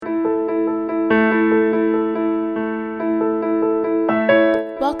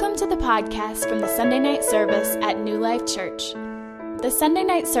podcast from the Sunday night service at New Life Church. The Sunday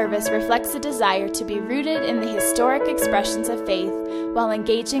night service reflects a desire to be rooted in the historic expressions of faith while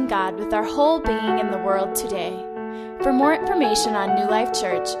engaging God with our whole being in the world today. For more information on New Life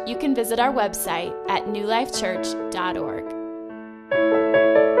Church, you can visit our website at newlifechurch.org.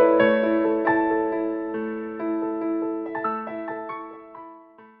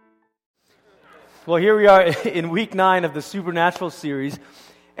 Well, here we are in week 9 of the Supernatural series,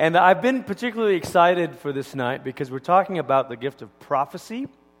 and I've been particularly excited for this night because we're talking about the gift of prophecy.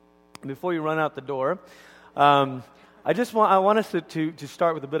 Before you run out the door, I want us to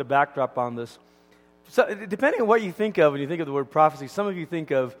start with a bit of backdrop on this. So, depending on what you think of when you think of the word prophecy, some of you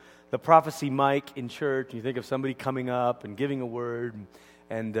think of the prophecy mic in church, and you think of somebody coming up and giving a word,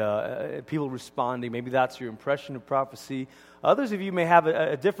 and people responding. Maybe that's your impression of prophecy. Others of you may have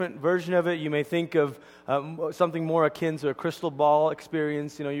a different version of it. You may think of something more akin to a crystal ball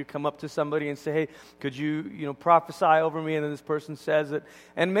experience. You know, you come up to somebody and say, hey, could you prophesy over me? And then this person says it.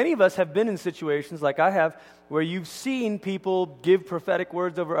 And many of us have been in situations like I have where you've seen people give prophetic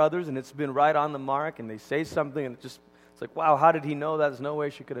words over others, and it's been right on the mark, and they say something, and it's like, wow, how did he know that? There's no way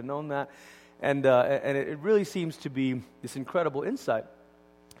she could have known that. And it really seems to be this incredible insight.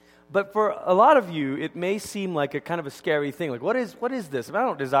 But for a lot of you, it may seem like a kind of a scary thing. Like, what is this? I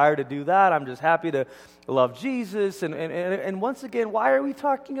don't desire to do that. I'm just happy to love Jesus. And once again, why are we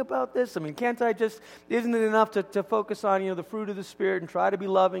talking about this? I mean, isn't it enough to focus on, the fruit of the Spirit and try to be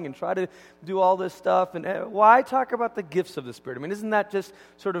loving and try to do all this stuff? And why talk about the gifts of the Spirit? I mean, isn't that just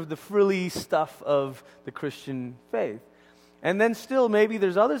sort of the frilly stuff of the Christian faith? And then still, maybe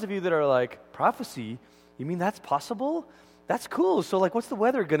there's others of you that are like, prophecy? You mean that's possible? That's cool. So, what's the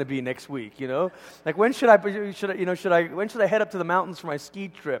weather going to be next week? When should I head up to the mountains for my ski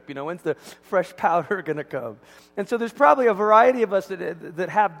trip? When's the fresh powder going to come? And so, there's probably a variety of us that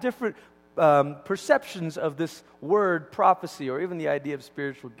have different perceptions of this word prophecy, or even the idea of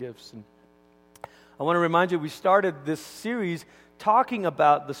spiritual gifts. And I want to remind you, we started this series talking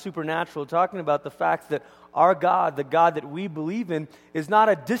about the supernatural, talking about the fact that our God, the God that we believe in, is not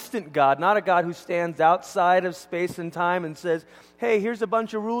a distant God, not a God who stands outside of space and time and says, hey, here's a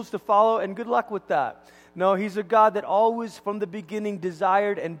bunch of rules to follow and good luck with that. No, he's a God that always from the beginning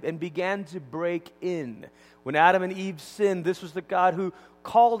desired and began to break in. When Adam and Eve sinned, this was the God who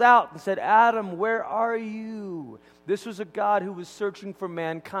called out and said, Adam, where are you? This was a God who was searching for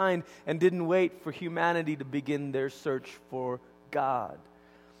mankind and didn't wait for humanity to begin their search for God.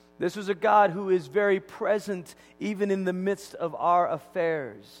 This was a God who is very present even in the midst of our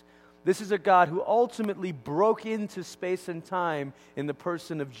affairs. This is a God who ultimately broke into space and time in the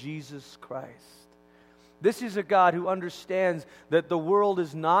person of Jesus Christ. This is a God who understands that the world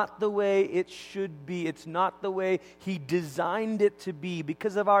is not the way it should be. It's not the way He designed it to be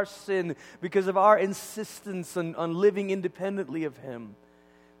because of our sin, because of our insistence on living independently of Him.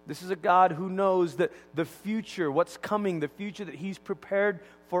 This is a God who knows that the future, what's coming, the future that He's prepared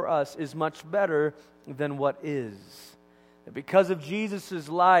for us is much better than what is. And because of Jesus'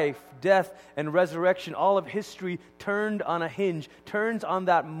 life, death, and resurrection, all of history turned on a hinge, turns on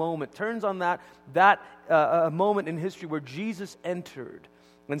that moment, turns on that moment in history where Jesus entered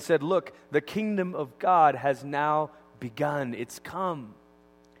and said, look, the kingdom of God has now begun. It's come.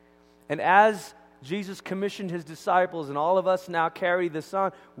 And as Jesus commissioned His disciples, and all of us now carry this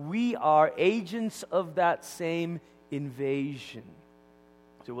on, we are agents of that same invasion.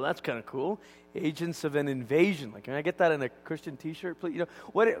 So, well, that's kind of cool. Agents of an invasion. Can I get that in a Christian t-shirt, please?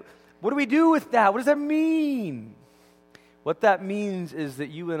 What do we do with that? What does that mean? What that means is that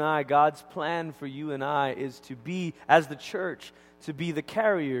you and I, God's plan for you and I is to be, as the church, to be the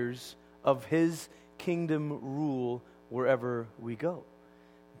carriers of His kingdom rule wherever we go.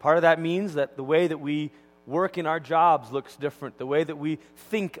 Part of that means that the way that we work in our jobs looks different. The way that we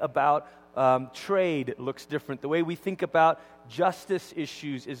think about trade looks different. The way we think about justice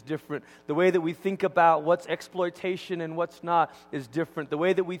issues is different. The way that we think about what's exploitation and what's not is different. The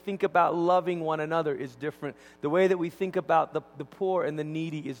way that we think about loving one another is different. The way that we think about the poor and the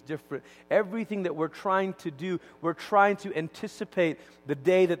needy is different. Everything that we're trying to do, we're trying to anticipate the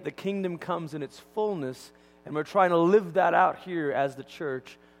day that the kingdom comes in its fullness, and we're trying to live that out here as the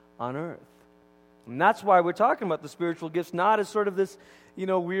church on earth. And that's why we're talking about the spiritual gifts, not as sort of this,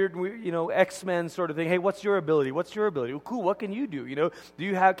 weird, X-Men sort of thing. Hey, what's your ability? What's your ability? Well, cool, what can you do?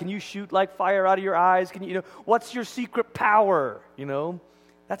 Can you shoot like fire out of your eyes? What's your secret power?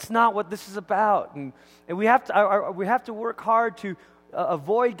 That's not what this is about. And we have to work hard to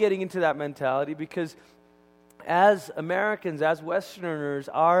avoid getting into that mentality, because as Americans, as Westerners,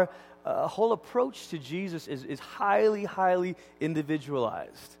 our whole approach to Jesus is highly, highly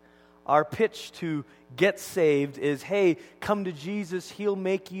individualized. our pitch to get saved is, hey, come to Jesus, He'll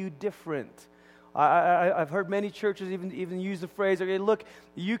make you different. I've heard many churches even use the phrase, okay, look,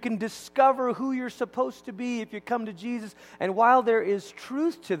 you can discover who you're supposed to be if you come to Jesus. And while there is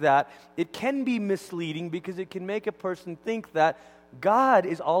truth to that, it can be misleading because it can make a person think that God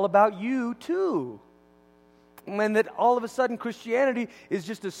is all about you too. And that all of a sudden Christianity is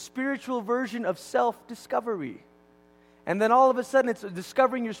just a spiritual version of self-discovery. And then all of a sudden it's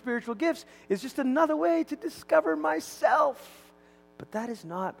discovering your spiritual gifts is just another way to discover myself. But that is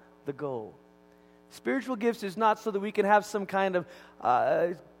not the goal. Spiritual gifts is not so that we can have some kind of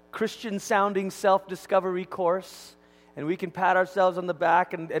Christian-sounding self-discovery course, and we can pat ourselves on the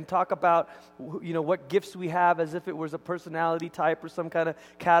back and talk about, what gifts we have as if it was a personality type or some kind of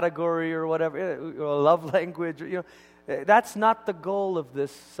category or whatever, or a love language. That's not the goal of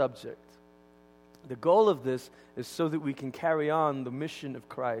this subject. The goal of this is so that we can carry on the mission of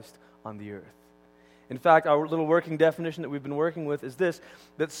Christ on the earth. In fact, our little working definition that we've been working with is this,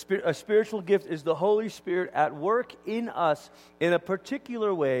 that a spiritual gift is the Holy Spirit at work in us in a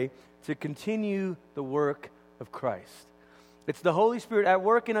particular way to continue the work of Christ. It's the Holy Spirit at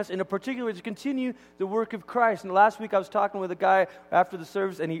work in us in a particular way to continue the work of Christ. And last week I was talking with a guy after the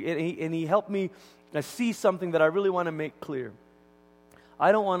service, and he helped me see something that I really want to make clear.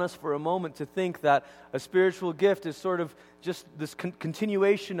 I don't want us for a moment to think that a spiritual gift is sort of just this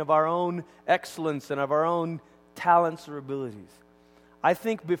continuation of our own excellence and of our own talents or abilities. I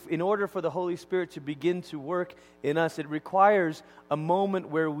think in order for the Holy Spirit to begin to work in us, it requires a moment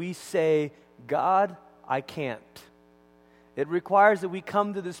where we say, God, I can't. It requires that we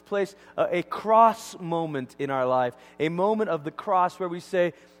come to this place, a cross moment in our life, a moment of the cross where we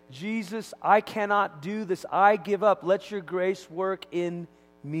say, Jesus, I cannot do this. I give up. Let your grace work in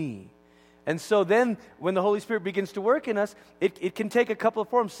me. And so then when the Holy Spirit begins to work in us, it can take a couple of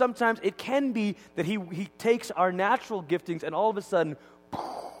forms. Sometimes it can be that He takes our natural giftings and all of a sudden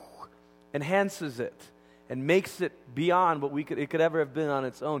enhances it and makes it beyond what it could ever have been on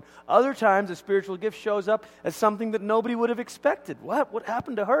its own. Other times a spiritual gift shows up as something that nobody would have expected. What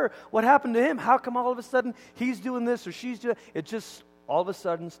happened to her? What happened to him? How come all of a sudden he's doing this or she's doing it? It just all of a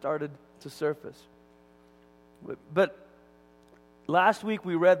sudden started to surface. But last week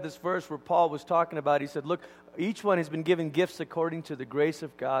we read this verse where Paul was talking about, he said, look, each one has been given gifts according to the grace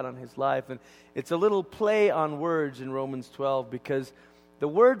of God on his life. And it's a little play on words in Romans 12 because the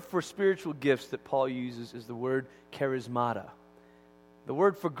word for spiritual gifts that Paul uses is the word charismata. The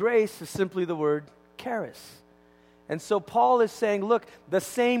word for grace is simply the word charis. And so Paul is saying, look, the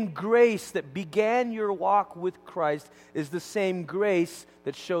same grace that began your walk with Christ is the same grace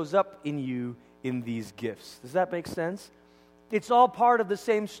that shows up in you in these gifts. Does that make sense? It's all part of the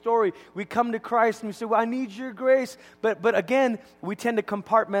same story. We come to Christ and we say, well, I need your grace. But again, we tend to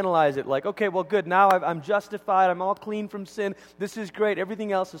compartmentalize it like, okay, well, good, now I'm justified, I'm all clean from sin, this is great,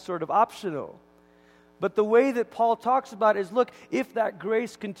 everything else is sort of optional. But the way that Paul talks about it is, look, if that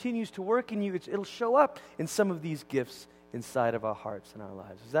grace continues to work in you, it'll show up in some of these gifts inside of our hearts and our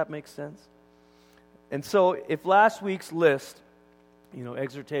lives. Does that make sense? And so if last week's list,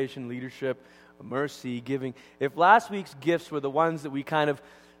 exhortation, leadership, mercy, giving, if last week's gifts were the ones that we kind of,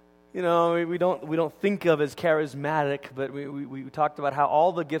 we don't think of as charismatic, but we talked about how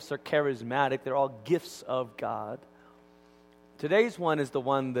all the gifts are charismatic, they're all gifts of God. Today's one is the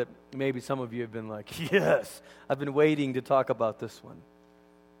one that maybe some of you have been like, yes, I've been waiting to talk about this one.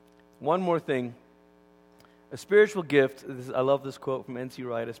 One more thing. A spiritual gift, I love this quote from N.T.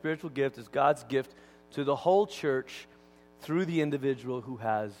 Wright, a spiritual gift is God's gift to the whole church through the individual who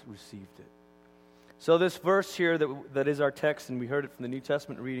has received it. So this verse here that is our text, and we heard it from the New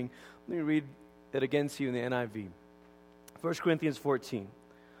Testament reading, let me read it again to you in the NIV. 1 Corinthians 14.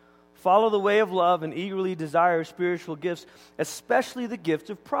 Follow the way of love and eagerly desire spiritual gifts, especially the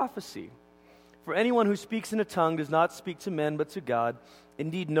gift of prophecy. For anyone who speaks in a tongue does not speak to men but to God.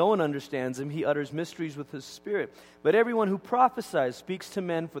 Indeed, no one understands him. He utters mysteries with his spirit. But everyone who prophesies speaks to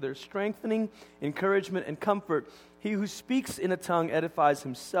men for their strengthening, encouragement, and comfort. He who speaks in a tongue edifies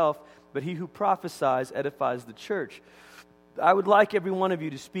himself, but he who prophesies edifies the church. I would like every one of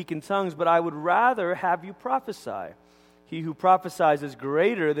you to speak in tongues, but I would rather have you prophesy. He who prophesies is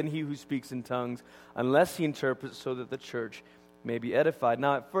greater than he who speaks in tongues, unless he interprets so that the church may be edified.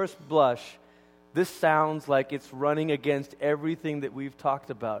 Now, at first blush, this sounds like it's running against everything that we've talked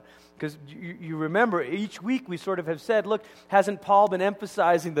about. Because you remember, each week we sort of have said, look, hasn't Paul been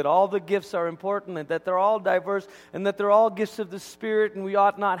emphasizing that all the gifts are important and that they're all diverse and that they're all gifts of the Spirit and we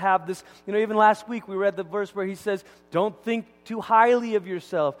ought not have this. Even last week we read the verse where he says, don't think too highly of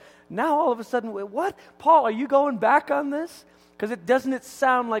yourself. Now all of a sudden, what? Paul, are you going back on this? Because doesn't it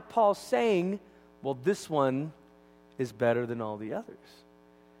sound like Paul's saying, well, this one is better than all the others?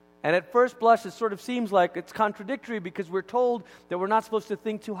 And at first blush, it sort of seems like it's contradictory because we're told that we're not supposed to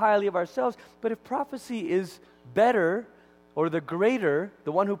think too highly of ourselves. But if prophecy is better, or the greater,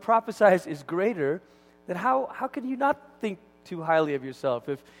 the one who prophesies is greater, then how can you not think too highly of yourself?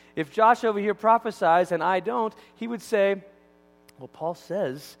 If Josh over here prophesies and I don't, he would say, well, Paul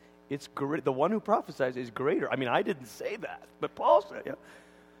says it's great. The one who prophesies is greater. I mean, I didn't say that, but Paul said. Yeah.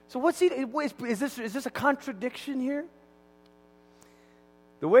 So is this a contradiction here?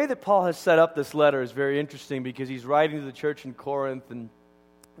 The way that Paul has set up this letter is very interesting because he's writing to the church in Corinth, and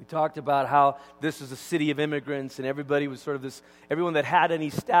we talked about how this was a city of immigrants, and everybody was sort of this, everyone that had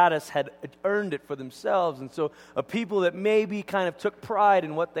any status had earned it for themselves, and so a people that maybe kind of took pride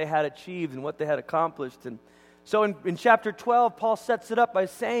in what they had achieved and what they had accomplished. And so in chapter 12, Paul sets it up by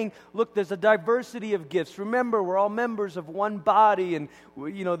saying, look, there's a diversity of gifts. Remember, we're all members of one body, and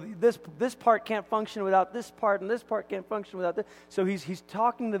this part can't function without this part, and this part can't function without this. So he's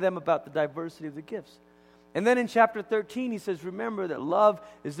talking to them about the diversity of the gifts. And then in chapter 13, he says, remember that love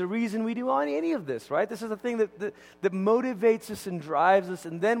is the reason we do any of this, right? This is the thing that motivates us and drives us.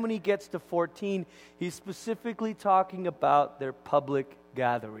 And then when he gets to 14, he's specifically talking about their public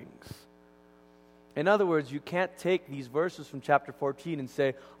gatherings. In other words, you can't take these verses from chapter 14 and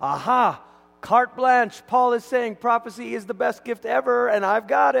say, aha, carte blanche, Paul is saying prophecy is the best gift ever, and I've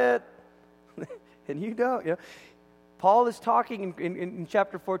got it. And you don't. Paul is talking in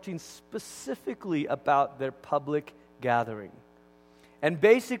chapter 14 specifically about their public gathering. And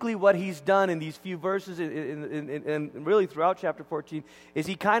basically what he's done in these few verses, and really throughout chapter 14, is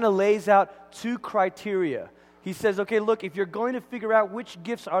he kind of lays out two criteria. He says, okay, look, if you're going to figure out which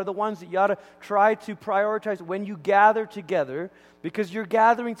gifts are the ones that you ought to try to prioritize when you gather together, because you're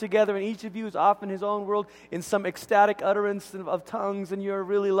gathering together and each of you is off in his own world in some ecstatic utterance of tongues and you're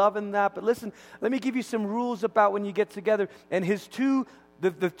really loving that. But listen, let me give you some rules about when you get together. And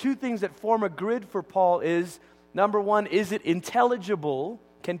the two things that form a grid for Paul is, number one, is it intelligible?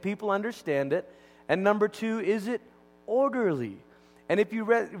 Can people understand it? And number two, is it orderly? And if you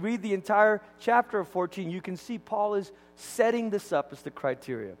read the entire chapter of 14, you can see Paul is setting this up as the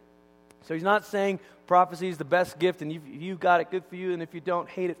criteria. So he's not saying prophecy is the best gift and you got it, good for you, and if you don't,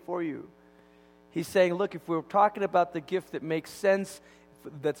 hate it for you. He's saying, look, if we're talking about the gift that makes sense,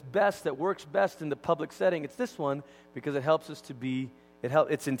 that's best, that works best in the public setting, it's this one because it helps us to be,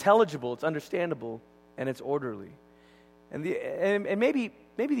 it's intelligible, it's understandable, and it's orderly. And maybe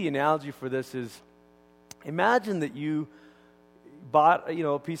the analogy for this is, imagine that you bought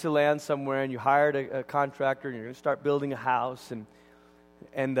a piece of land somewhere and you hired a contractor and you're going to start building a house and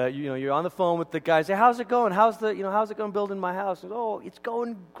you're on the phone with the guy. Say, how's it going? How's it going building my house? And, oh, it's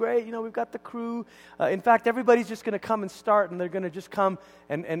going great. We've got the crew. In fact, everybody's just going to come and start, and they're going to just come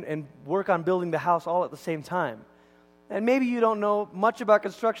and work on building the house all at the same time. And maybe you don't know much about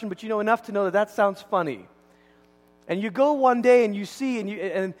construction, but you know enough to know that sounds funny. And you go one day and you see,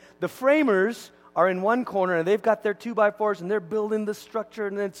 and the framers are in one corner, and they've got their 2x4s, and they're building the structure,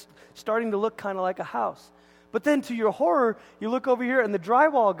 and it's starting to look kind of like a house. But then to your horror, you look over here, and the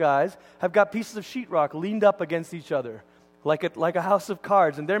drywall guys have got pieces of sheetrock leaned up against each other, like a house of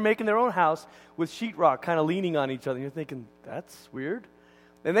cards, and they're making their own house with sheetrock kind of leaning on each other. And you're thinking, that's weird.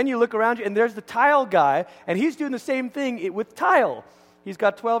 And then you look around you, and there's the tile guy, and he's doing the same thing with tile. He's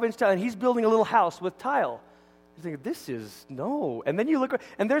got 12-inch tile, and he's building a little house with tile. You're thinking, no. And then you look,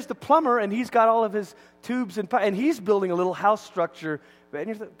 and there's the plumber, and he's got all of his tubes, and he's building a little house structure. And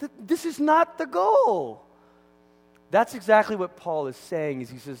you're thinking, this is not the goal. That's exactly what Paul is saying.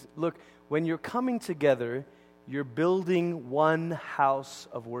 He says, look, when you're coming together, you're building one house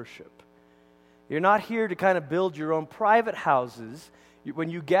of worship. You're not here to kind of build your own private houses. When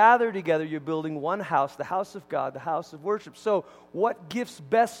you gather together, you're building one house, the house of God, the house of worship. So what gifts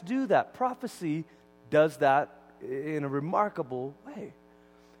best do that? Prophecy does that in a remarkable way.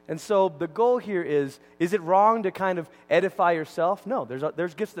 And so the goal here is it wrong to kind of edify yourself? No,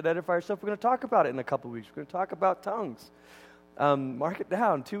 there's gifts that edify yourself. We're going to talk about it in a couple of weeks. We're going to talk about tongues. Mark it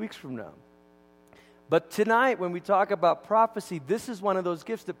down 2 weeks from now. But tonight, when we talk about prophecy, this is one of those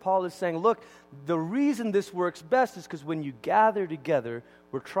gifts that Paul is saying, look, the reason this works best is because when you gather together,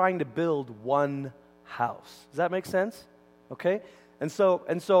 we're trying to build one house. Does that make sense? Okay? And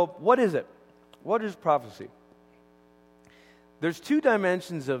so what is it? What is prophecy? There's two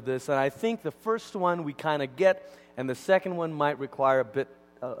dimensions of this, and I think the first one we kind of get, and the second one might require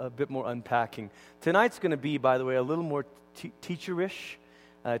a bit more unpacking. Tonight's going to be, by the way, a little more teacherish,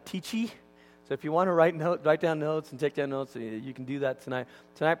 teachy. So if you want to write down notes and take down notes, you can do that tonight.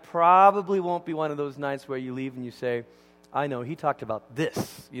 Tonight probably won't be one of those nights where you leave and you say, I know, he talked about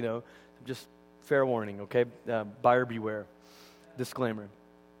this, Just fair warning, okay? Buyer beware. Disclaimer.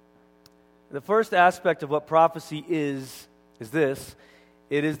 The first aspect of what prophecy is this.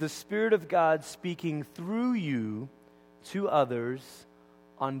 It is the Spirit of God speaking through you to others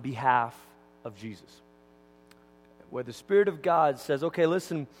on behalf of Jesus. Where the Spirit of God says, okay,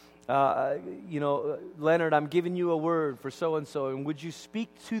 listen, Leonard, I'm giving you a word for so-and-so, and would you speak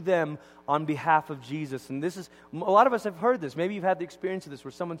to them on behalf of Jesus? And this is, a lot of us have heard this. Maybe you've had the experience of this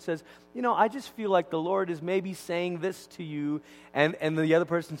where someone says, I just feel like the Lord is maybe saying this to you, and the other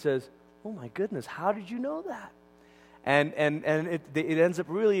person says, oh my goodness, how did you know that? And it ends up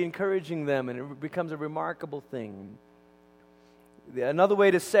really encouraging them, and it becomes a remarkable thing. Another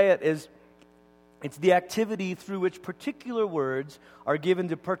way to say it is, it's the activity through which particular words are given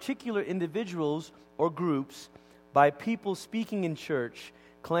to particular individuals or groups by people speaking in church,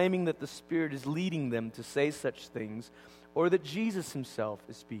 claiming that the Spirit is leading them to say such things, or that Jesus himself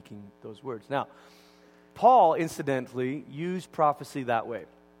is speaking those words. Now, Paul, incidentally, used prophecy that way.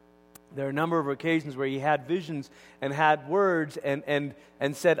 There are a number of occasions where he had visions and had words and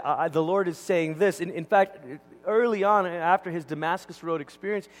said, the Lord is saying this. In fact, early on, after his Damascus Road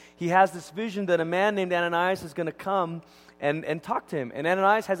experience, he has this vision that a man named Ananias is going to come and talk to him. And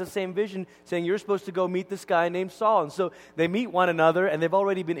Ananias has the same vision, saying, you're supposed to go meet this guy named Saul. And so they meet one another, and they've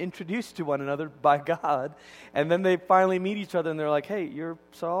already been introduced to one another by God. And then they finally meet each other, and they're like, hey, you're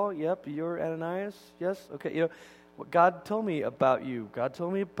Saul? Yep. You're Ananias? Yes? Okay. What God told me about you. God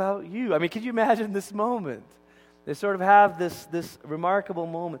told me about you. I mean, can you imagine this moment? They sort of have this remarkable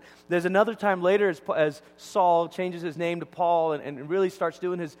moment. There's another time later as Saul changes his name to Paul and really starts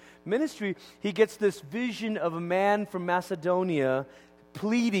doing his ministry, he gets this vision of a man from Macedonia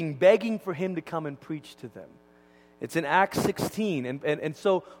pleading, begging for him to come and preach to them. It's in Acts 16. And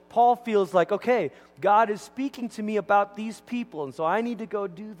so Paul feels like, okay, God is speaking to me about these people, and so I need to go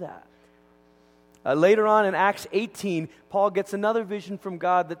do that. Later on in Acts 18, Paul gets another vision from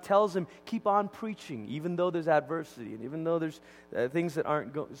God that tells him, keep on preaching, even though there's adversity, and even though there's things that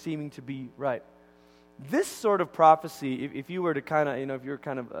aren't seeming to be right. This sort of prophecy, if you were to kind of, if you're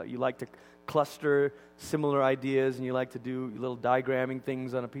kind of, you like to cluster similar ideas, and you like to do little diagramming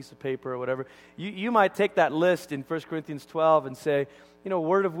things on a piece of paper or whatever, you might take that list in 1 Corinthians 12 and say,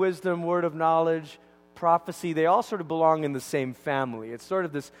 word of wisdom, word of knowledge, prophecy, they all sort of belong in the same family. It's sort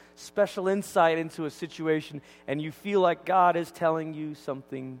of this special insight into a situation, and you feel like God is telling you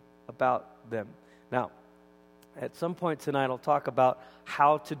something about them. Now, at some point tonight, I'll talk about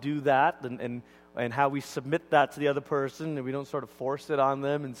how to do that and how we submit that to the other person, and we don't sort of force it on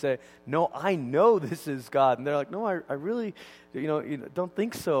them and say, no, I know this is God. And they're like, no, I really, don't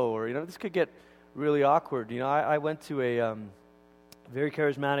think so. Or, this could get really awkward. I went to a very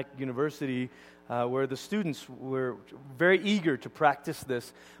charismatic university where the students were very eager to practice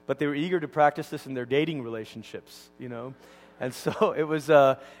this, but they were eager to practice this in their dating relationships, And so it was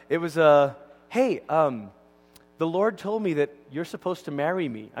hey, the Lord told me that you're supposed to marry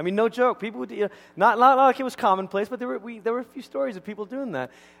me. I mean, no joke. People would, not like it was commonplace, but there were a few stories of people doing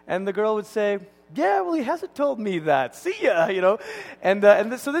that. And the girl would say, yeah, well, he hasn't told me that. See ya,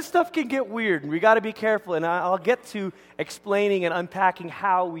 So this stuff can get weird, and we got to be careful. And I'll get to explaining and unpacking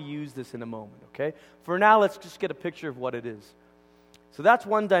how we use this in a moment, okay? For now, let's just get a picture of what it is. So that's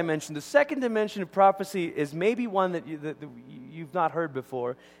one dimension. The second dimension of prophecy is maybe one that you've not heard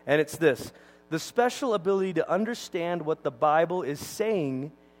before, and it's this: the special ability to understand what the Bible is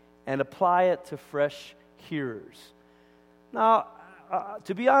saying and apply it to fresh hearers. Now,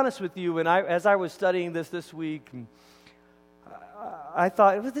 to be honest with you, as I was studying this week, I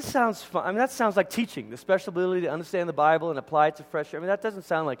thought, well, this sounds fun. I mean, that sounds like teaching, the special ability to understand the Bible and apply it to fresh hearers. I mean, that doesn't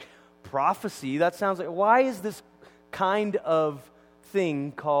sound like prophecy. That sounds like, why is this kind of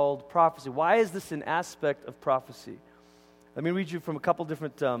thing called prophecy? Why is this an aspect of prophecy? Let me read you from a couple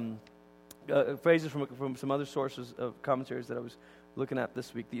different phrases from some other sources of commentaries that I was looking at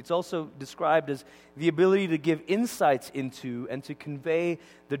this week. It's also described as the ability to give insights into and to convey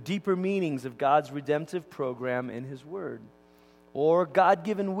the deeper meanings of God's redemptive program in His Word. Or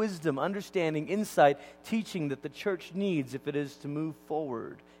God-given wisdom, understanding, insight, teaching that the church needs if it is to move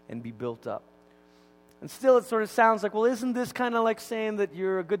forward and be built up. And still it sort of sounds like, well, isn't this kind of like saying that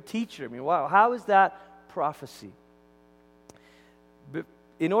you're a good teacher? I mean, wow, how is that prophecy? But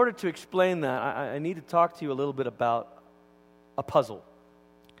in order to explain that, I need to talk to you a little bit about a puzzle.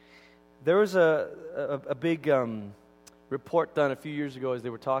 There was a big report done a few years ago as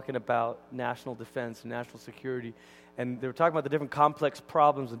they were talking about national defense and national security, and they were talking about the different complex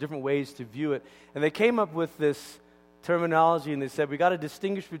problems and different ways to view it. And they came up with this terminology, and they said, we got to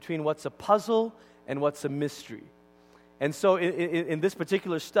distinguish between what's a puzzle and what's a mystery. And so in this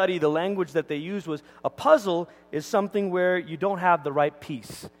particular study, the language that they used was, a puzzle is something where you don't have the right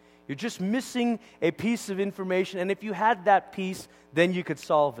piece. You're just missing a piece of information, and if you had that piece, then you could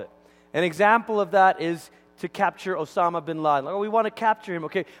solve it. An example of that is to capture Osama bin Laden. Like, we want to capture him,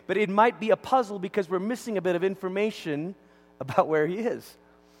 okay, but it might be a puzzle because we're missing a bit of information about where he is.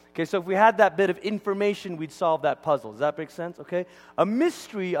 Okay, so if we had that bit of information, we'd solve that puzzle. Does that make sense? Okay? A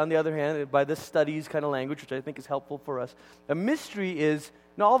mystery, on the other hand, by this studies kind of language, which I think is helpful for us, a mystery is,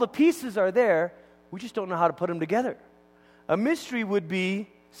 all the pieces are there, we just don't know how to put them together. A mystery would be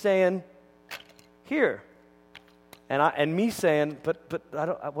saying, here, and me saying, but I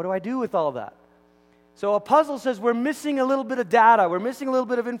don't, what do I do with all that? So a puzzle says we're missing a little bit of data, we're missing a little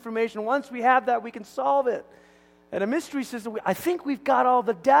bit of information. Once we have that, we can solve it. And a mystery says, I think we've got all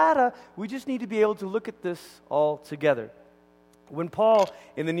the data, we just need to be able to look at this all together. When Paul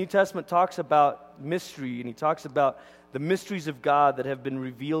in the New Testament talks about mystery, and he talks about the mysteries of God that have been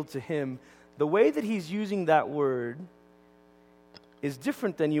revealed to him, the way that he's using that word is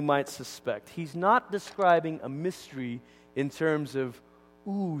different than you might suspect. He's not describing a mystery in terms of,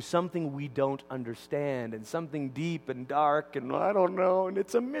 something we don't understand, and something deep and dark, and I don't know, and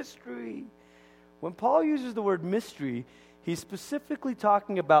it's a mystery. When Paul uses the word mystery, he's specifically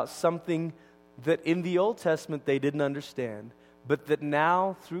talking about something that in the Old Testament they didn't understand, but that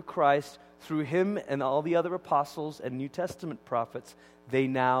now, through Christ, through him and all the other apostles and New Testament prophets, they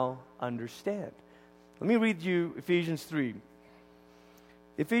now understand. Let me read you Ephesians 3.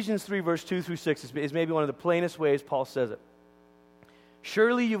 Ephesians 3, verse 2 through 6 is maybe one of the plainest ways Paul says it.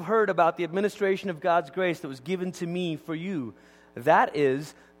 Surely you've heard about the administration of God's grace that was given to me for you. That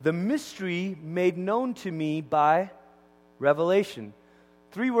is, the mystery made known to me by revelation.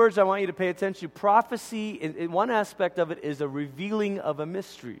 3 words I want you to pay attention to. Prophecy, in one aspect of it, is a revealing of a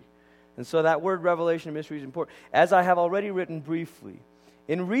mystery. And so that word revelation and mystery is important. As I have already written briefly,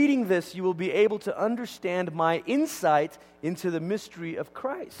 in reading this, you will be able to understand my insight into the mystery of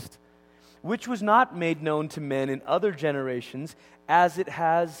Christ, which was not made known to men in other generations, as it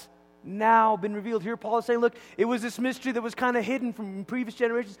has now been revealed. Here Paul is saying, look, it was this mystery that was kind of hidden from previous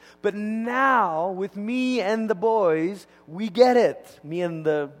generations, but now with me and the boys, we get it. Me and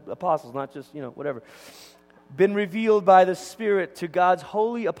the apostles, not just, whatever. Been revealed by the Spirit to God's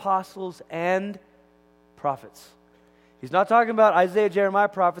holy apostles and prophets. He's not talking about Isaiah, Jeremiah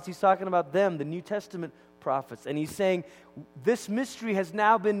prophets. He's talking about them, the New Testament prophets. And he's saying, this mystery has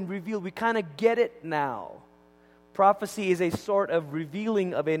now been revealed. We kind of get it now. Prophecy is a sort of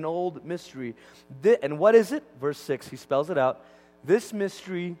revealing of an old mystery. And what is it? Verse 6, he spells it out. This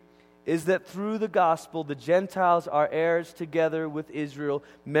mystery is that through the gospel, the Gentiles are heirs together with Israel,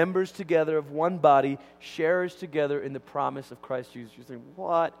 members together of one body, sharers together in the promise of Christ Jesus. You're saying,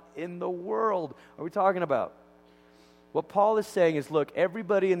 what in the world are we talking about? What Paul is saying is, look,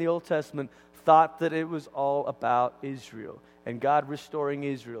 everybody in the Old Testament thought that it was all about Israel, and God restoring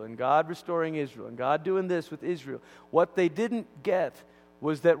Israel, and God restoring Israel, and God doing this with Israel. What they didn't get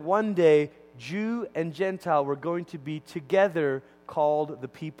was that one day, Jew and Gentile were going to be together called the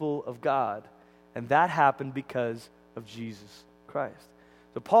people of God. And that happened because of Jesus Christ.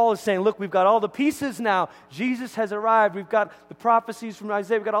 So Paul is saying, look, we've got all the pieces now. Jesus has arrived. We've got the prophecies from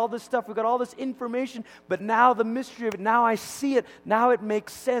Isaiah. We've got all this stuff. We've got all this information. But now the mystery of it, now I see it. Now it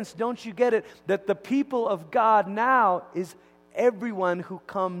makes sense. Don't you get it? That the people of God now is everyone who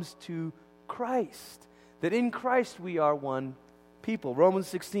comes to Christ. That in Christ we are one people. Romans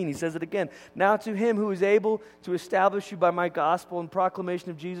 16, he says it again. Now to him who is able to establish you by my gospel and proclamation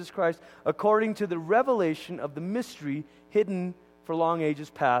of Jesus Christ, according to the revelation of the mystery hidden for long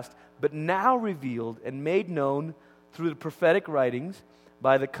ages past, but now revealed and made known through the prophetic writings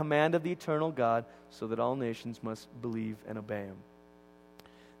by the command of the eternal God, so that all nations must believe and obey him.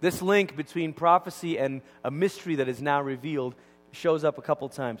 This link between prophecy and a mystery that is now revealed shows up a couple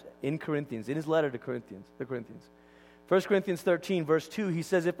times in Corinthians, in his letter to the Corinthians. 1 Corinthians 13, verse 2, he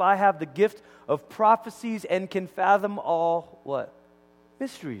says, if I have the gift of prophecies and can fathom all, what?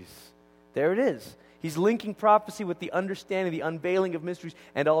 Mysteries. There it is. He's linking prophecy with the understanding, the unveiling of mysteries,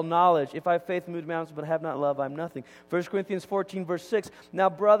 and all knowledge. If I have faith and move mountains, but have not love, I'm nothing. 1 Corinthians 14, verse 6, now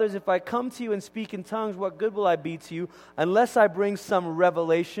brothers, if I come to you and speak in tongues, what good will I be to you, unless I bring some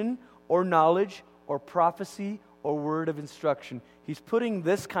revelation or knowledge or prophecy or word of instruction? He's putting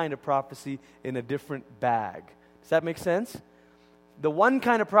this kind of prophecy in a different bag. Does that make sense? The one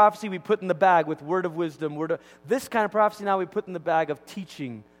kind of prophecy we put in the bag with word of wisdom, this kind of prophecy now we put in the bag of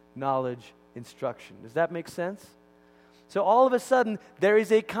teaching, knowledge, instruction. Does that make sense? So all of a sudden, there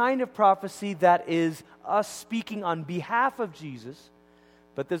is a kind of prophecy that is us speaking on behalf of Jesus,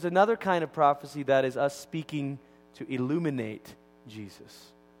 but there's another kind of prophecy that is us speaking to illuminate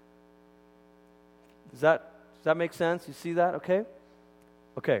Jesus. Does that make sense? You see that?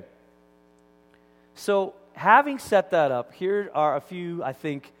 Okay. So, having set that up, here are a few, I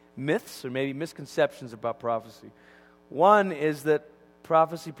think, myths or maybe misconceptions about prophecy. One is that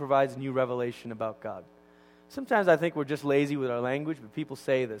prophecy provides new revelation about God. Sometimes I think we're just lazy with our language, but people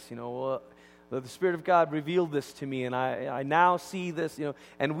say this, well, the Spirit of God revealed this to me, and I now see this,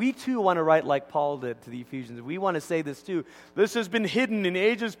 and we too want to write like Paul did to the Ephesians. We want to say this too. This has been hidden in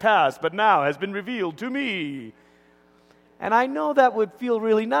ages past, but now has been revealed to me. And I know that would feel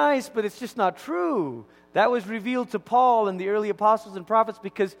really nice, but it's just not true. That was revealed to Paul and the early apostles and prophets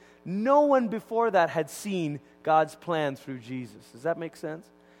because no one before that had seen God's plan through Jesus. Does that make sense?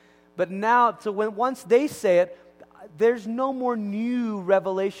 But now, once they say it, there's no more new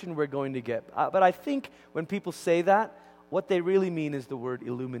revelation we're going to get. But I think when people say that, what they really mean is the word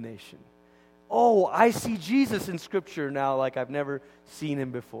illumination. Oh, I see Jesus in Scripture now like I've never seen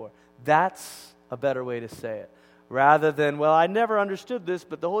him before. That's a better way to say it. Rather than, well, I never understood this,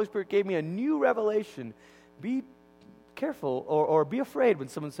 but the Holy Spirit gave me a new revelation. Be careful or be afraid when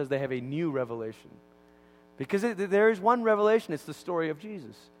someone says they have a new revelation. Because there is one revelation, it's the story of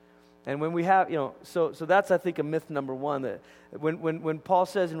Jesus. And when we have, so that's, I think, a myth number one. That when Paul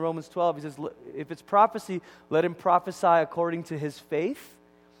says in Romans 12, he says, if it's prophecy, let him prophesy according to his faith.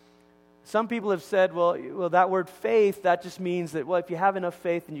 Some people have said, well, that word faith, that just means that, well, if you have enough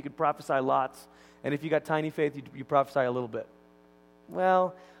faith, then you can prophesy lots. And if you got tiny faith, you prophesy a little bit.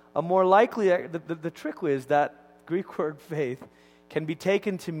 Well, a more likely, the trick is that Greek word faith can be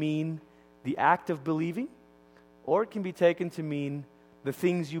taken to mean the act of believing, or it can be taken to mean the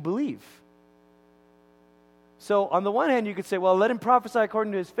things you believe. So on the one hand, you could say, well, let him prophesy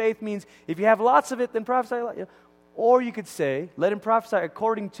according to his faith means if you have lots of it, then prophesy a lot. Or you could say, let him prophesy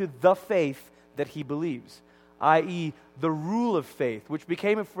according to the faith that he believes, i.e., the rule of faith, which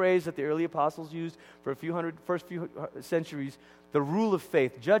became a phrase that the early apostles used for first few centuries, the rule of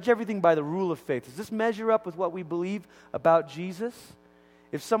faith. Judge everything by the rule of faith. Does this measure up with what we believe about Jesus?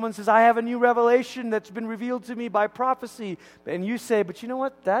 If someone says, I have a new revelation that's been revealed to me by prophecy, and you say, but you know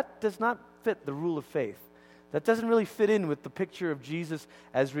what? That does not fit the rule of faith. That doesn't really fit in with the picture of Jesus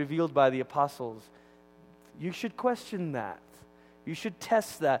as revealed by the apostles. You should question that. You should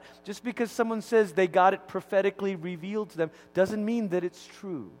test that. Just because someone says they got it prophetically revealed to them doesn't mean that it's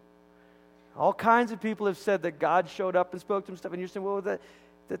true. All kinds of people have said that God showed up and spoke to them stuff, and you're saying, well,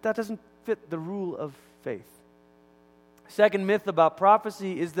 that doesn't fit the rule of faith. Second myth about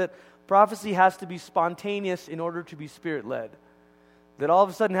prophecy is that prophecy has to be spontaneous in order to be Spirit-led. That all of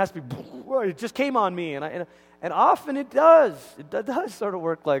a sudden it has to be, it just came on me. And often it does. It does sort of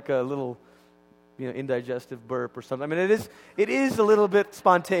work like a little, indigestive burp or something. I mean, it is a little bit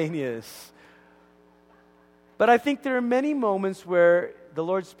spontaneous. But I think there are many moments where the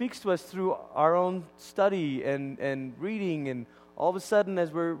Lord speaks to us through our own study and reading, and all of a sudden,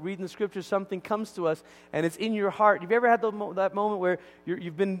 as we're reading the Scripture, something comes to us, and it's in your heart. Have you ever had that moment where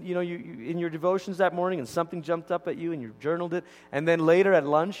you've been, you in your devotions that morning, and something jumped up at you, and you journaled it, and then later at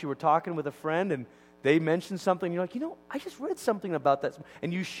lunch, you were talking with a friend, and they mentioned something, and you're like, I just read something about that,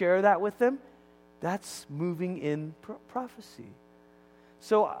 and you share that with them? That's moving in prophecy.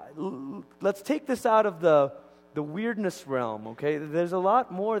 So let's take this out of the weirdness realm, okay? There's a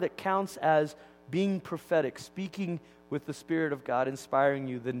lot more that counts as being prophetic, speaking with the Spirit of God inspiring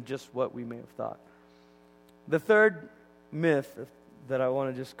you than just what we may have thought. The third myth that I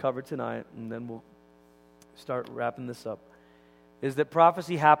want to just cover tonight, and then we'll start wrapping this up, is that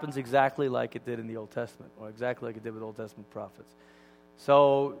prophecy happens exactly like it did in the Old Testament, or exactly like it did with Old Testament prophets.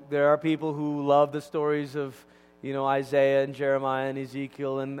 So there are people who love the stories of, Isaiah and Jeremiah and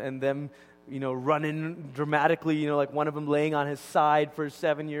Ezekiel and them, running dramatically, like one of them laying on his side for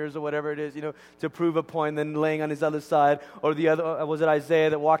 7 years or whatever it is, to prove a point, then laying on his other side. Or the other, was it Isaiah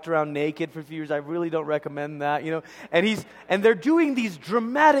that walked around naked for a few years? I really don't recommend that, And they're doing these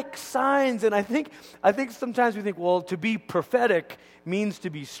dramatic signs, and I think sometimes we think, well, to be prophetic means to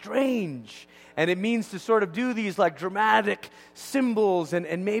be strange. And it means to sort of do these like dramatic symbols,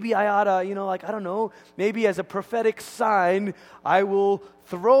 and maybe I ought to, I don't know, maybe as a prophetic sign, I will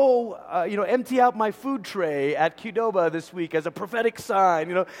throw, empty out my food tray at Qdoba this week as a prophetic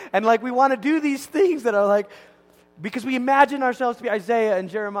sign, and like we want to do these things that are like, because we imagine ourselves to be Isaiah and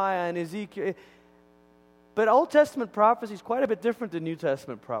Jeremiah and Ezekiel. But Old Testament prophecy is quite a bit different than New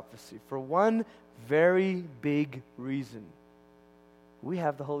Testament prophecy for one very big reason. We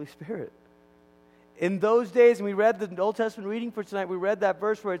have the Holy Spirit. In those days, and we read the Old Testament reading for tonight, we read that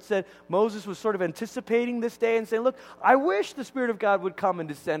verse where it said Moses was sort of anticipating this day and saying, look, I wish the Spirit of God would come and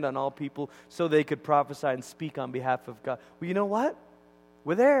descend on all people so they could prophesy and speak on behalf of God. Well, you know what?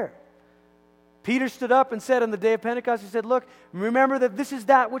 We're there. Peter stood up and said on the day of Pentecost, he said, look, remember that this is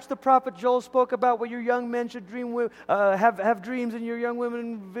that which the prophet Joel spoke about, where your young men should have dreams and your young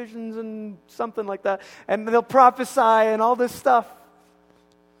women visions and something like that. And they'll prophesy and all this stuff.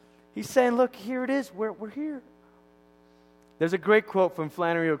 He's saying, look, here it is. We're here. There's a great quote from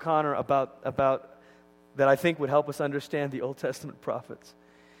Flannery O'Connor about that I think would help us understand the Old Testament prophets.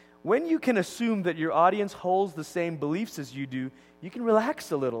 When you can assume that your audience holds the same beliefs as you do, you can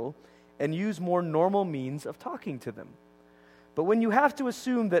relax a little and use more normal means of talking to them. But when you have to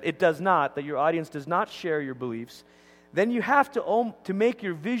assume that it does not, that your audience does not share your beliefs, then you have to make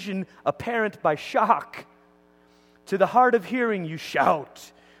your vision apparent by shock. To the hard of hearing, you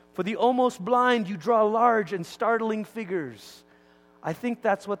shout. For the almost blind, you draw large and startling figures. I think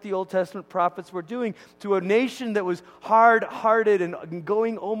that's what the Old Testament prophets were doing. To a nation that was hard-hearted and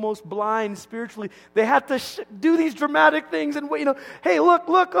going almost blind spiritually, they had to do these dramatic things and, hey, look,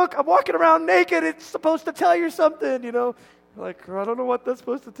 I'm walking around naked. It's supposed to tell you something, Like, I don't know what that's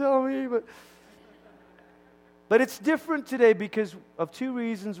supposed to tell me, but it's different today because of two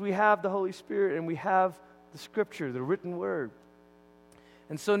reasons. We have the Holy Spirit and we have the Scripture, the written Word.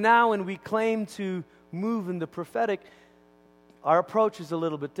 And so now when we claim to move in the prophetic, our approach is a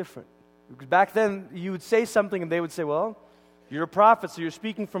little bit different. Because back then, you would say something and they would say, well, you're a prophet, so you're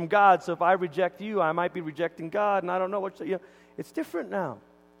speaking from God, so if I reject you, I might be rejecting God, and I don't know what to, it's different now.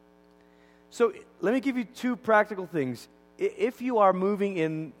 So let me give you two practical things. If you are moving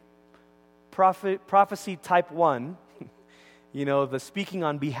in prophecy type 1, the speaking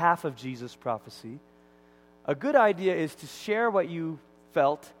on behalf of Jesus prophecy, a good idea is to share what you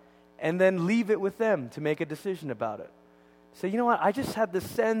felt and then leave it with them to make a decision about it. Say, you know what, I just had this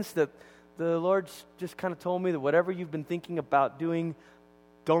sense that the Lord just kind of told me that whatever you've been thinking about doing,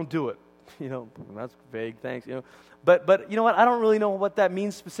 don't do it. That's vague, thanks. But you know what, I don't really know what that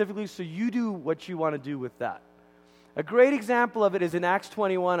means specifically, so you do what you want to do with that. A great example of it is in Acts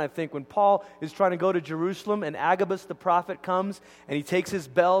 21, I think, when Paul is trying to go to Jerusalem and Agabus the prophet comes and he takes his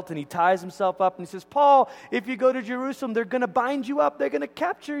belt and he ties himself up and he says, Paul, if you go to Jerusalem, they're going to bind you up, they're going to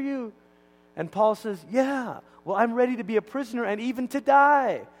capture you. And Paul says, yeah, well, I'm ready to be a prisoner and even to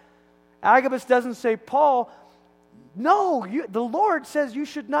die. Agabus doesn't say, Paul, no, the Lord says you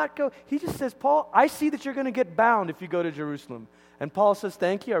should not go. He just says, Paul, I see that you're going to get bound if you go to Jerusalem. And Paul says,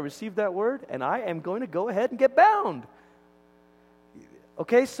 thank you, I received that word, and I am going to go ahead and get bound.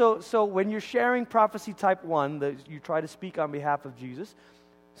 Okay, so when you're sharing prophecy type 1, that you try to speak on behalf of Jesus,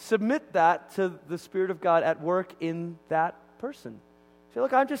 submit that to the Spirit of God at work in that person. Say,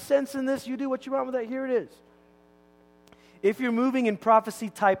 look, I'm just sensing this, you do what you want with that, here it is. If you're moving in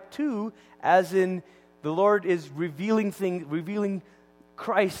prophecy type 2, as in the Lord is revealing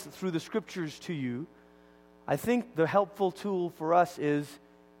Christ through the Scriptures to you, I think the helpful tool for us is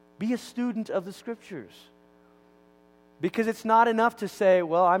be a student of the Scriptures. Because it's not enough to say,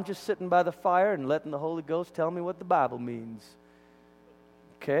 well, I'm just sitting by the fire and letting the Holy Ghost tell me what the Bible means.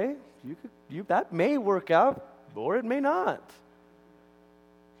 Okay, that may work out, or it may not.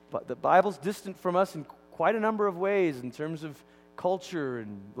 But the Bible's distant from us in quite a number of ways in terms of culture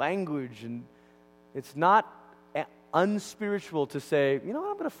and language, and it's not unspiritual to say, I'm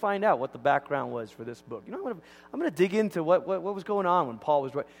going to find out what the background was for this book. I'm going to dig into what was going on when Paul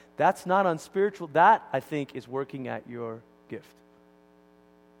was writing. That's not unspiritual. That, I think, is working at your gift.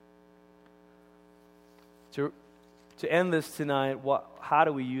 To end this tonight, how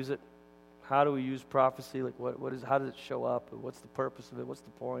do we use it? How do we use prophecy? Like, how does it show up? What's the purpose of it? What's the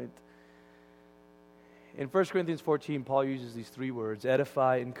point? In 1 Corinthians 14, Paul uses these three words: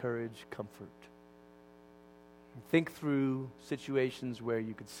 edify, encourage, comfort. Think through situations where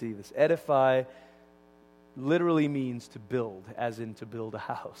you could see this. Edify literally means to build, as in to build a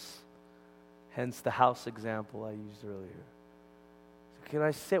house. Hence the house example I used earlier.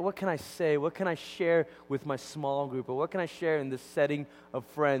 So what can I say? What can I share with my small group? Or what can I share in this setting of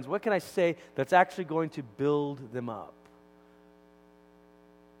friends? What can I say that's actually going to build them up?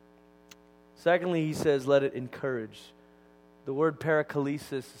 Secondly, he says, let it encourage. The word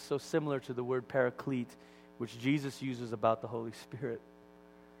paraklesis is so similar to the word paraclete, which Jesus uses about the Holy Spirit,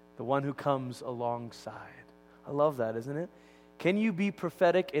 the one who comes alongside. I love that, isn't it? Can you be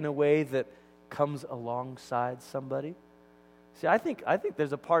prophetic in a way that comes alongside somebody. See, I think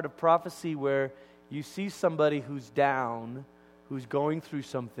there's a part of prophecy where you see somebody who's down, who's going through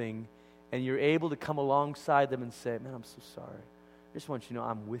something, and you're able to come alongside them and say, man, I'm so sorry. I just want you to know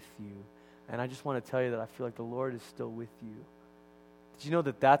I'm with you. And I just want to tell you that I feel like the Lord is still with you. Did you know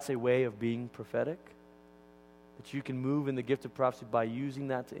that that's a way of being prophetic? That you can move in the gift of prophecy by using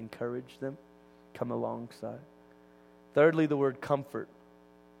that to encourage them, come alongside. Thirdly, the word comfort.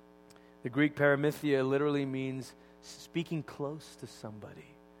 The Greek paramythia literally means speaking close to somebody,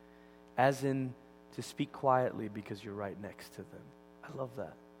 as in to speak quietly because you're right next to them. I love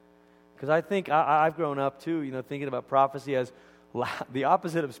that. Because I think I've grown up too, thinking about prophecy as the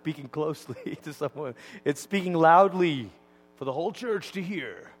opposite of speaking closely to someone. It's speaking loudly for the whole church to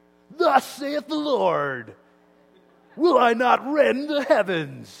hear. Thus saith the Lord, will I not rend the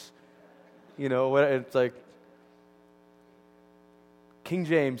heavens? It's like King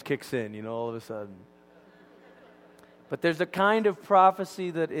James kicks in, all of a sudden. But there's a kind of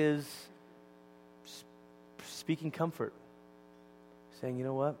prophecy that is speaking comfort. Saying, you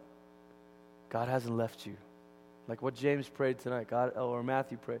know what? God hasn't left you. Like what James prayed tonight, or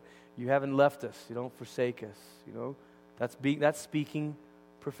Matthew prayed. You haven't left us. You don't forsake us. That's speaking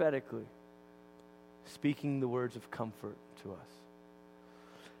prophetically. Speaking the words of comfort to us.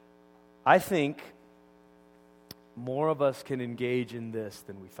 I think more of us can engage in this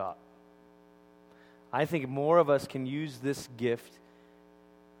than we thought. I think more of us can use this gift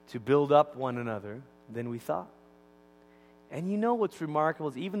to build up one another than we thought. And you know what's remarkable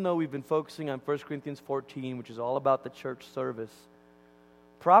is even though we've been focusing on 1 Corinthians 14, which is all about the church service,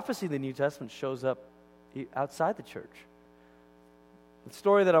 prophecy in the New Testament shows up outside the church. The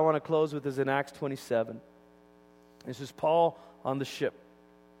story that I want to close with is in Acts 27. This is Paul on the ship.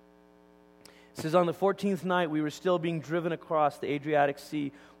 It says, on the 14th night, we were still being driven across the Adriatic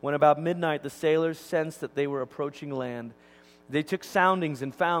Sea when about midnight the sailors sensed that they were approaching land. They took soundings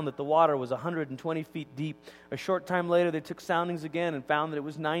and found that the water was 120 feet deep. A short time later, they took soundings again and found that it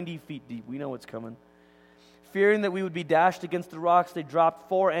was 90 feet deep. We know what's coming. Fearing that we would be dashed against the rocks, they dropped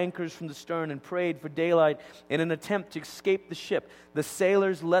 4 anchors from the stern and prayed for daylight in an attempt to escape the ship. The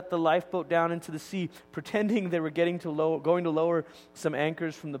sailors let the lifeboat down into the sea, pretending they were going to lower some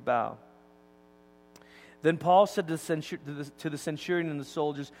anchors from the bow. Then Paul said to the centurion and the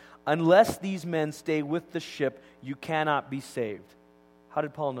soldiers, unless these men stay with the ship, you cannot be saved. How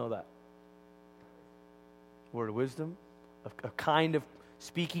did Paul know that? Word of wisdom, a kind of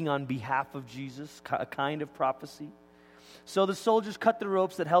speaking on behalf of Jesus, a kind of prophecy. So the soldiers cut the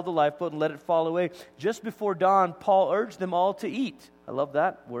ropes that held the lifeboat and let it fall away. Just before dawn, Paul urged them all to eat. I love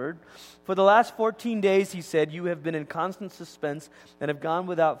that word. For the last 14 days, he said, you have been in constant suspense and have gone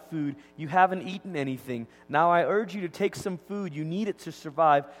without food. You haven't eaten anything. Now I urge you to take some food. You need it to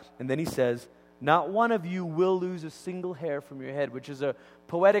survive. And then he says, not one of you will lose a single hair from your head, which is a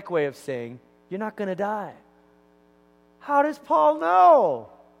poetic way of saying, you're not going to die. How does Paul know?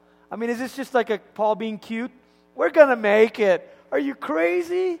 I mean, is this just like a Paul being cute? We're going to make it. Are you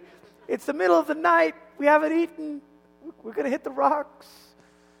crazy? It's the middle of the night. We haven't eaten. We're going to hit the rocks.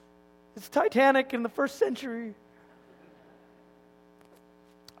 It's Titanic in the first century.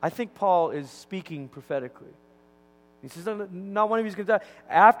 I think Paul is speaking prophetically. He says, not one of you is going to die.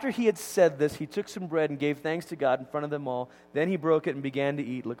 After he had said this, he took some bread and gave thanks to God in front of them all. Then he broke it and began to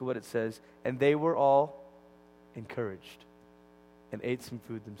eat. Look at what it says. And they were all encouraged and ate some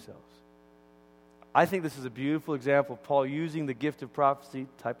food themselves. I think this is a beautiful example of Paul using the gift of prophecy,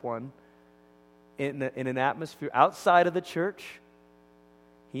 type 1, in an atmosphere outside of the church,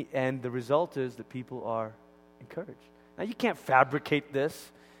 and the result is that people are encouraged. Now, you can't fabricate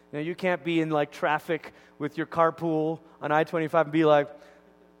this. You can't be in like traffic with your carpool on I-25 and be like,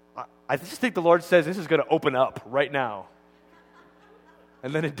 I just think the Lord says this is going to open up right now.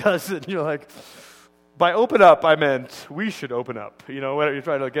 And then it doesn't. You're like, by open up, I meant we should open up. Whatever you're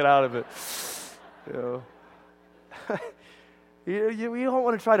trying to get out of it. You don't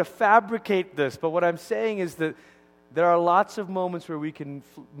want to try to fabricate this, but what I'm saying is that there are lots of moments where we can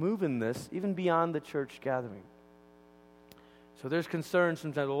move in this, even beyond the church gathering. So there's concern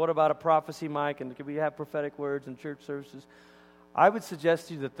sometimes, well, what about a prophecy, Mike, and can we have prophetic words in church services? I would suggest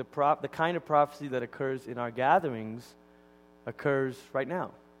to you that the kind of prophecy that occurs in our gatherings occurs right now.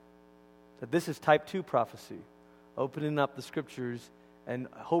 That this is type 2 prophecy, opening up the scriptures and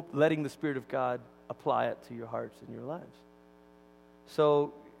letting the Spirit of God apply it to your hearts and your lives.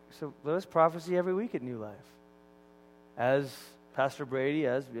 So there's prophecy every week at New Life. As Pastor Brady,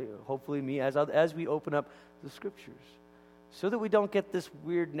 as hopefully me, as we open up the scriptures. So that we don't get this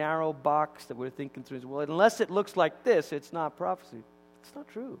weird narrow box that we're thinking through. Well, unless it looks like this, it's not prophecy. It's not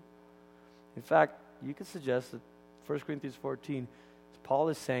true. In fact, you could suggest that 1 Corinthians 14, Paul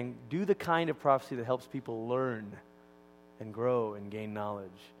is saying, do the kind of prophecy that helps people learn and grow and gain knowledge.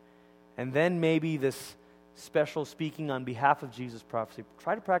 And then maybe this special speaking on behalf of Jesus prophecy,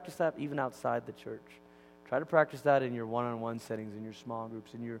 try to practice that even outside the church. Try to practice that in your one-on-one settings, in your small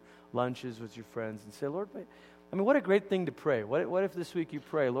groups, in your lunches with your friends, and say, Lord, what a great thing to pray. What if this week you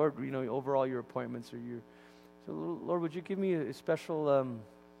pray, Lord, over all your appointments, so Lord, would you give me a special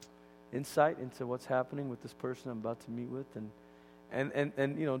insight into what's happening with this person I'm about to meet with, and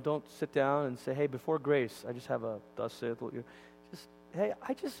don't sit down and say, hey, before grace, I just have a thus saith the Lord. Just, hey,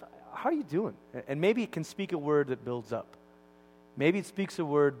 how are you doing? And maybe it can speak a word that builds up. Maybe it speaks a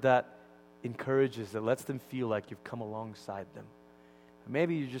word that encourages, that lets them feel like you've come alongside them.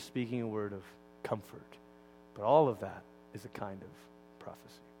 Maybe you're just speaking a word of comfort. But all of that is a kind of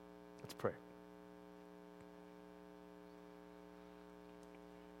prophecy. Let's pray.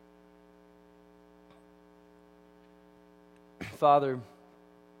 Father,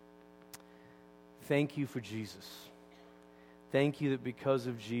 thank you for Jesus. Thank you that because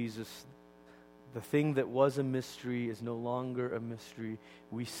of Jesus, the thing that was a mystery is no longer a mystery.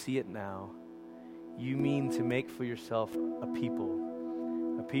 We see it now. You mean to make for yourself a people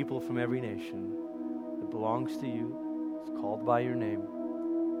from every nation that belongs to you, is called by your name.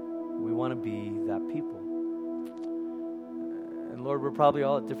 We want to be that people. And Lord, we're probably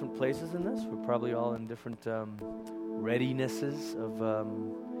all at different places in this. We're probably all in different readinesses of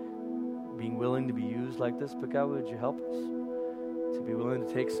being willing to be used like this. But God, would you help us to be willing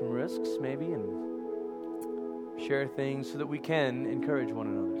to take some risks maybe and share things so that we can encourage one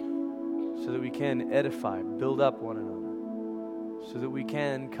another, so that we can edify, build up one another, so that we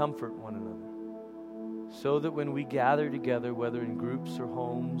can comfort one another, so that when we gather together, whether in groups or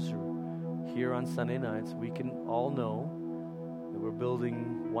homes or here on Sunday nights, we can all know that we're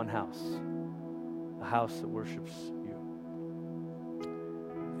building one house, a house that worships you.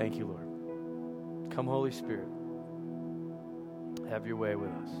 Thank you, Lord. Come, Holy Spirit. Have your way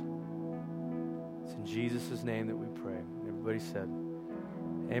with us. It's in Jesus' name that we pray. Everybody said,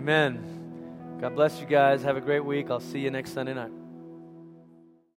 amen. God bless you guys. Have a great week. I'll see you next Sunday night.